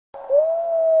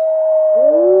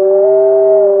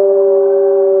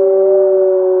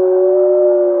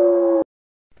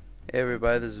Hey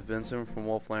everybody, this is Vincent from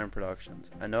Wolfland Productions.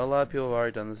 I know a lot of people have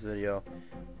already done this video,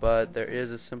 but there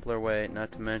is a simpler way,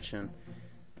 not to mention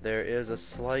there is a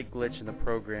slight glitch in the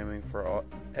programming for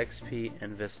XP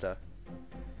and Vista.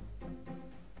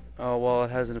 Oh, well,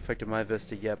 it hasn't affected my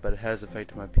Vista yet, but it has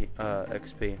affected my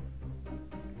XP.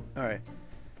 Alright,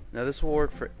 now this will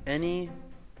work for any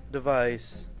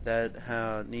device that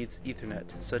needs Ethernet,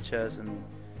 such as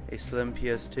a slim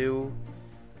PS2,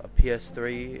 a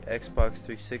PS3, Xbox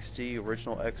 360,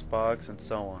 original Xbox, and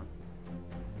so on.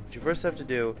 What you first have to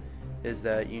do is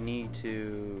that you need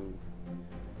to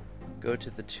go to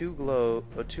the two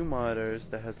monitors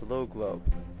that has the low globe.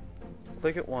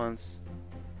 Click it once,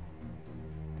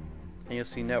 and you'll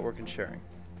see network and sharing.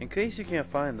 In case you can't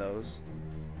find those,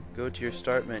 go to your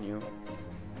start menu,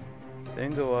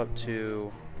 then go up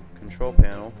to control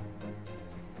panel,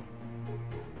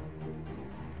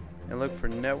 and look for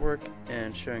network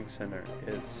and sharing center.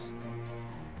 It's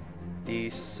the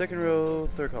second row,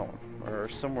 third column, or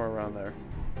somewhere around there.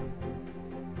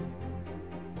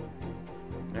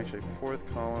 Actually, fourth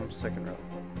column, second row.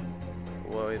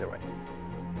 Well, either way.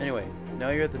 Anyway, now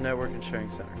you're at the network and sharing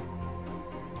center.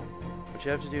 What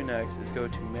you have to do next is go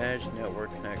to manage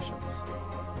network connections.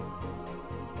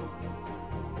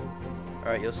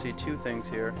 Alright, you'll see two things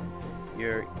here.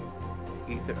 Your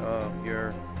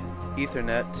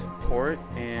Ethernet port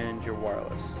and your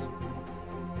wireless.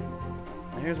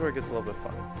 Now here's where it gets a little bit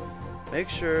fun. Make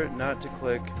sure not to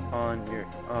click on your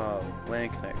LAN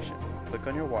connection. Click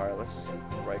on your wireless,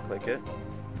 right click it,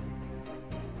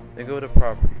 then go to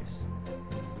properties.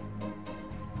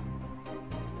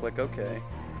 Click OK.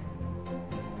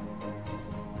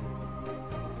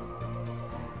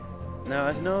 Now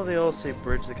I know they all say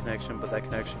bridge the connection, but that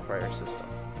connection for your system.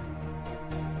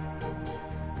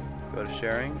 Go to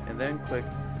sharing and then click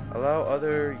allow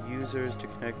other users to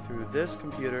connect through this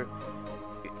computer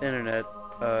internet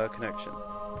connection.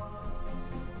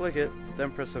 Click it,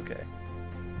 then press OK.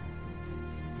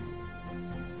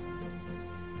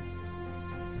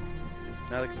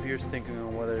 Now the computer's thinking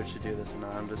on whether it should do this or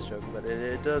not. I'm just joking, but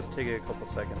it does take a couple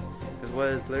seconds, because what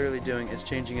it's literally doing is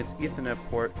changing its Ethernet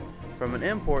port from an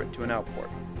in port to an out port.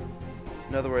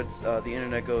 In other words, the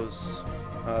internet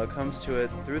comes to it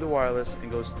through the wireless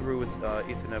and goes through its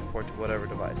Ethernet port to whatever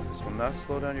device. This will not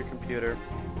slow down your computer,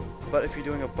 but if you're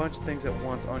doing a bunch of things at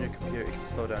once on your computer, it can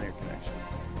slow down your connection.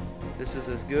 This is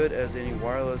as good as any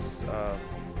wireless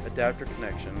adapter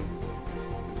connection.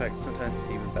 In fact, sometimes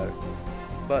it's even better.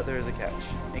 But there is a catch.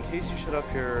 In case you shut off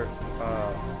your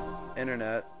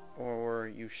internet,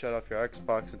 or you shut off your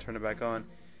Xbox and turn it back on,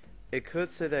 it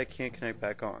could say that it can't connect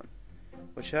back on.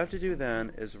 What you have to do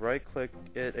then is right click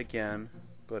it again,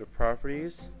 go to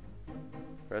properties,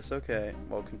 press OK,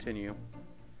 well continue,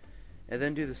 and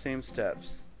then do the same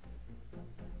steps.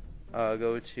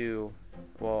 Go to,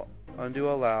 well, undo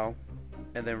allow,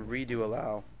 and then redo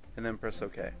allow, and then press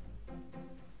OK.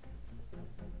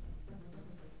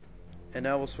 And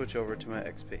now we'll switch over to my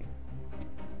XP.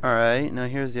 Alright, now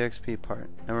here's the XP part.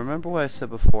 Now remember what I said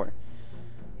before.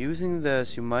 Using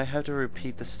this, you might have to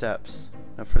repeat the steps.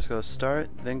 Now first go to start,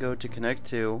 then go to connect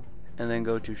to, and then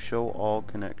go to show all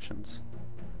connections.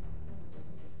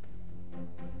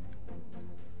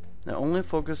 Now only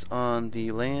focus on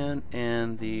the LAN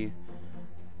and the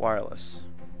wireless.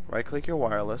 Right click your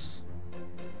wireless,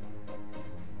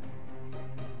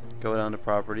 go down to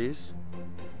properties.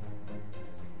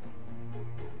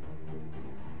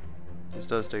 This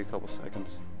does take a couple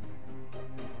seconds.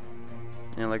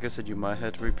 And like I said, you might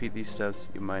have to repeat these steps,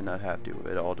 you might not have to.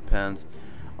 It all depends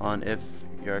on if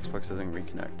your Xbox doesn't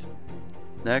reconnect.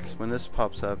 Next, when this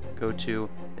pops up, go to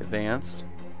Advanced,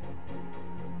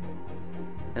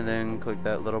 and then click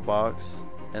that little box,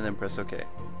 and then press OK.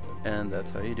 And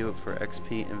that's how you do it for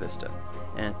XP and Vista.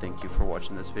 And thank you for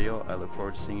watching this video. I look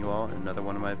forward to seeing you all in another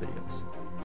one of my videos.